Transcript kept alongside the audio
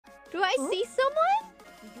Do I see someone?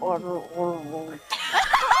 Ouro.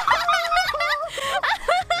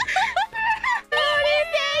 Kronii,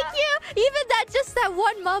 thank you! Even that, just that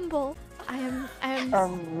one mumble. I am... Thank you,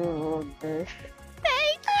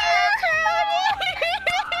 Kronii!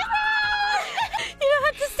 You don't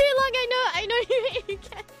have to stay long, I know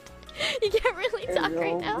you can't really talk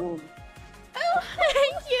right now.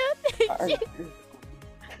 Thank you.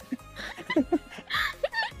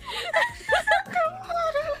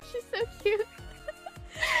 She's so cute.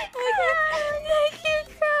 Okay. Thank you,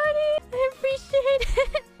 Kronii. I appreciate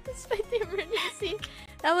it. Despite the emergency.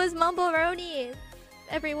 That was Mumble-roni.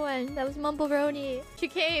 Everyone, that was Mumble-roni. She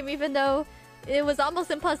came even though it was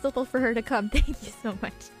almost impossible for her to come. Thank you so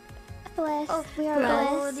much. Blessed. Oh, We are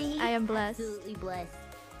Blessed. blessed. I am blessed. Absolutely blessed.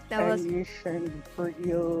 That was... For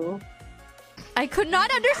you. I could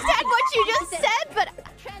not understand what you just said, but...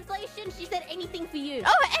 Translation, she said anything for you.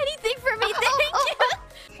 Oh, anything for me, thank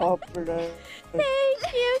you! Popular.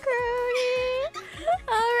 Thank you, Kronii!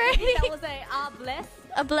 Alrighty. That was a bless.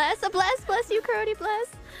 A bless you, Kronii, bless.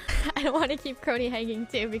 I don't want to keep Kronii hanging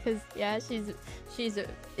too because yeah, she's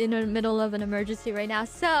in the middle of an emergency right now.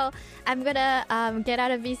 So I'm gonna get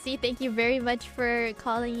out of VC. Thank you very much for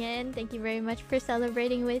calling in. Thank you very much for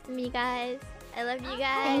celebrating with me, guys. I love you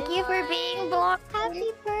guys. Thank you for being blocked.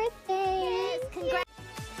 Happy birthday! Yes, congrats.